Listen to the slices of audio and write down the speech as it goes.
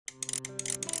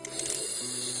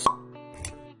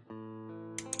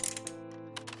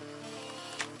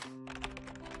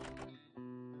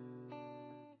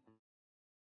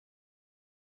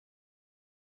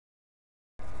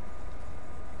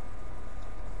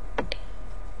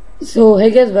So hey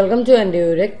guys, welcome to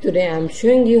Endurec. Today I am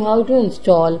showing you how to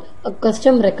install a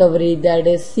custom recovery, that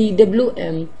is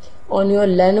CWM, on your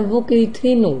Lenovo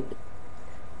K3 Note.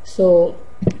 So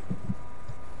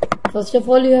first of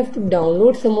all, you have to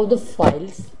download some of the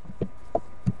files.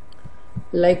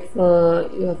 Like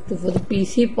you have to, for the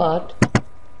PC part,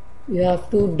 you have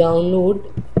to download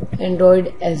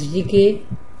Android SDK.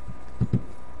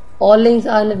 All links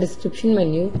are in the description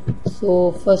menu.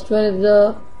 So first one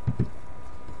is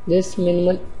this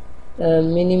minimal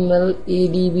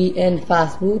ADB and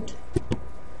fastboot.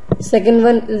 Second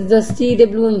one is the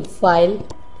CWM file.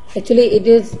 Actually it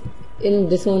is in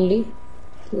this only,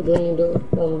 so you don't need to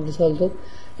download this also.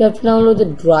 You have to download the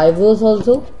drivers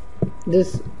also,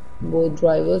 this both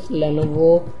drivers,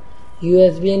 Lenovo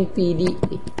USB and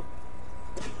PDA,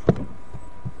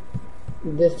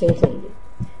 this things only.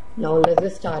 Now let's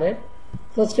get started.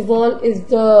 First of all is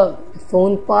the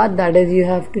phone part, that is you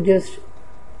have to just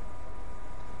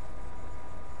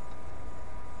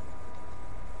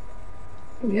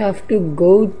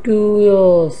go to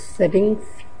your settings.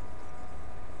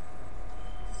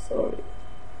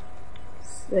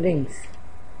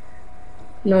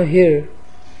 Now here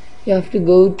you have to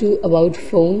go to about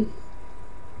phone.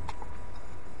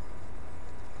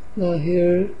 Now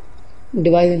here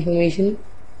device information,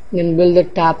 then build the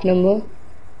tap number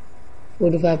 4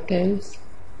 to 5 times.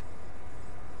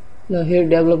 Now here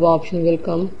developer option will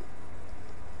come.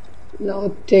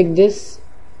 Now take this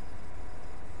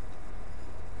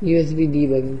USB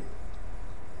debugging,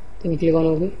 then click on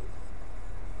OK.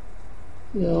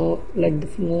 Now let the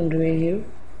phone remain here.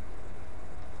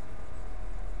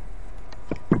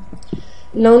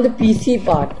 Now in the PC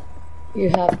part, you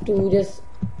have to just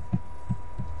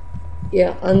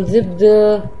unzip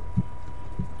the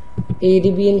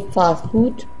ADB and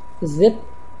fastboot zip.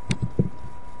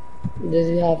 This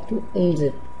you have to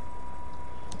unzip.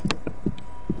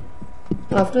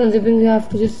 After unzipping, you have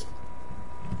to just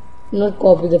not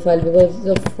copy the file, because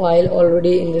the file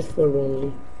already in this folder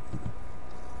only.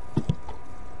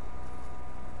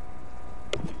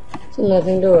 So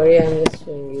nothing to worry, I am just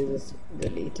showing you this,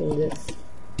 deleting this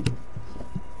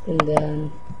and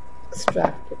then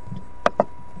extract it.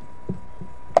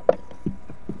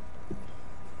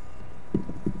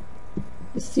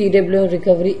 The CWM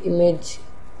recovery image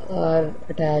are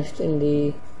attached in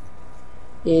the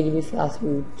ADB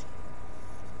fastboot.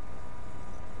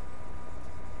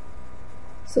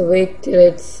 So wait till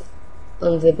it's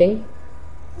unzipping.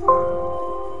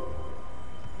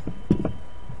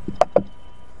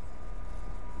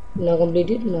 Now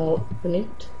completed. Now open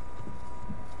it.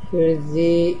 Here is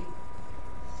the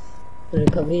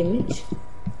recovery image.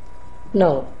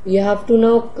 Now you have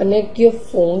to connect your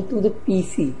phone to the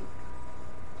PC.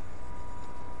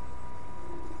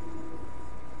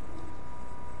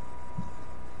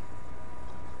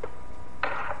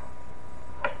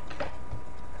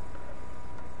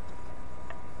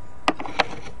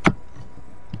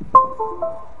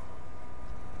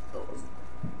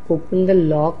 Open the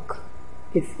lock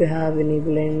if you have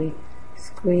enabled any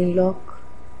screen lock.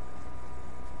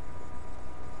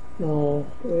 Now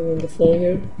we're in the phone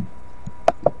here.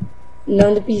 Now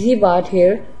in the PC part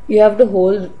here, you have to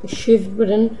hold shift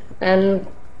button and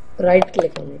right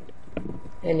click on it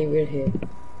anywhere here.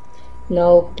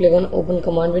 Now click on open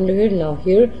command window here. Now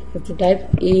here you have to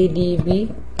type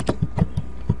ADB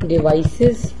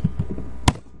devices,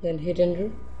 then hit enter.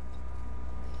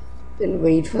 Then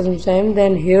wait for some time.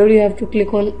 Then here you have to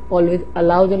click on always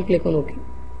allow, then click on OK.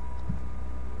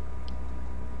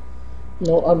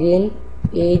 Now again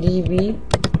ADB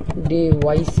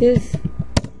devices.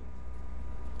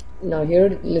 Now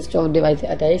here list of devices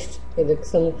attached.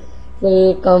 Some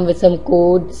will come with some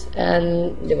codes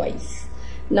and device.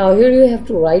 Now here you have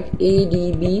to write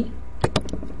ADB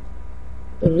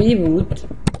reboot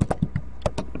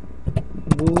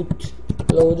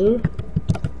bootloader,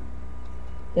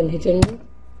 then hit enter.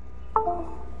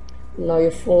 Now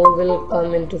your phone will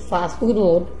come into fastboot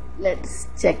mode. Let's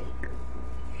check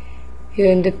here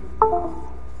in the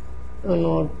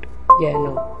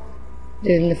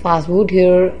this is in the fastboot.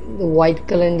 Here the white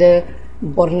color in the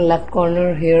bottom left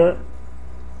corner, here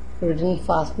written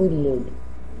fastboot mode.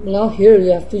 Now here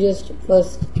you have to just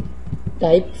first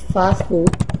type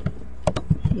fastboot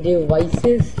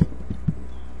devices,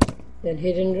 then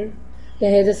hit enter.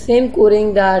 Then has the same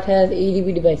coding that has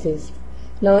ADB devices.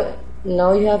 Now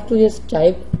you have to just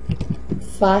type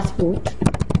fastboot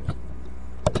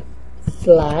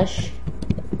flash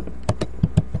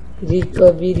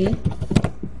recovery,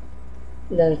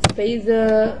 then space,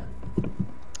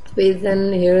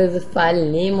 and here is the file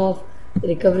name of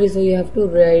recovery, so you have to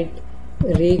write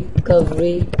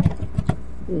recovery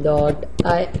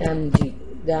 .img,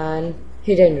 then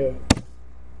hit enter.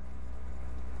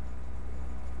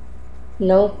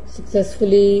 Now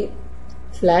successfully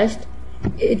flashed.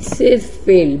 It says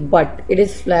failed, but it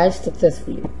is flashed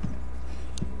successfully.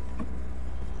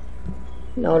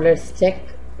 Now let's check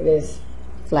it is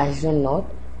flashed or not.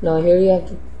 Now here you have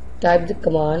to type the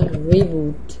command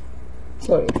reboot,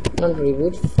 sorry, not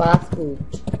reboot, fast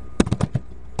boot,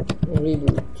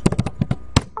 reboot,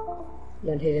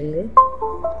 then hit enter.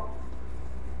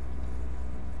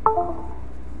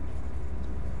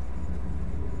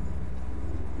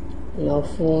 Now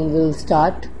phone will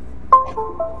start.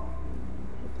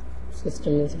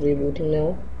 System is rebooting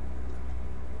now.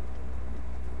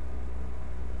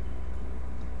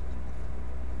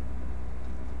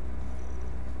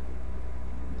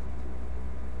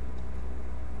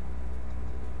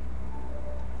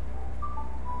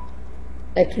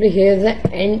 Actually, here's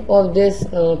the end of this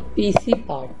PC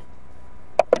part.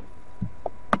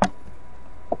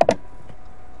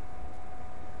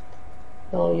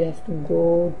 Now you have to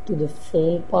go to the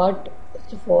phone part.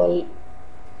 First of all,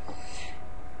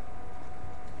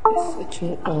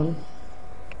 switching on.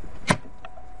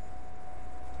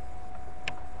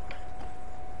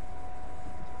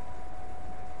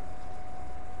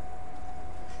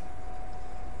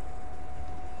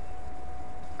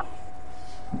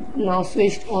 Now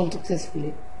switched on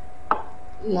successfully.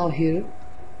 Now here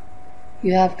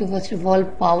you have to first of all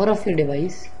power off your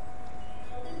device,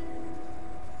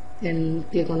 then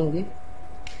click on OK.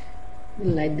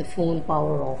 Light the phone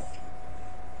power off.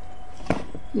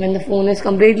 When the phone is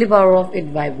completely power off, it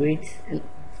vibrates, and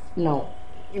now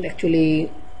it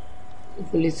actually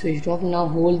fully switched off. Now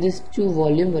hold these two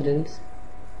volume buttons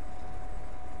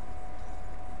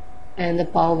and the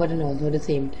power button also at the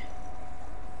same time.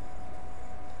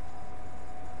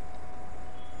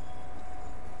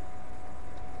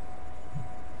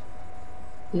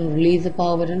 Now release the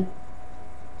power button.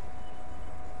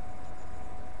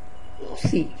 Now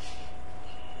see,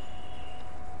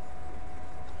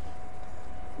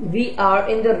 we are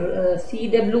in the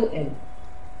CWM.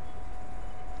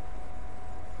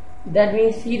 That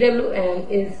means CWM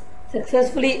is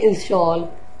successfully installed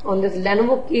on this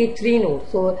Lenovo K3 Note.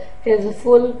 So here's a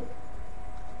full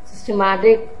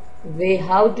systematic way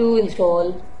how to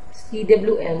install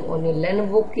CWM on your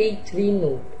Lenovo K3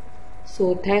 Note.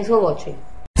 So thanks for watching.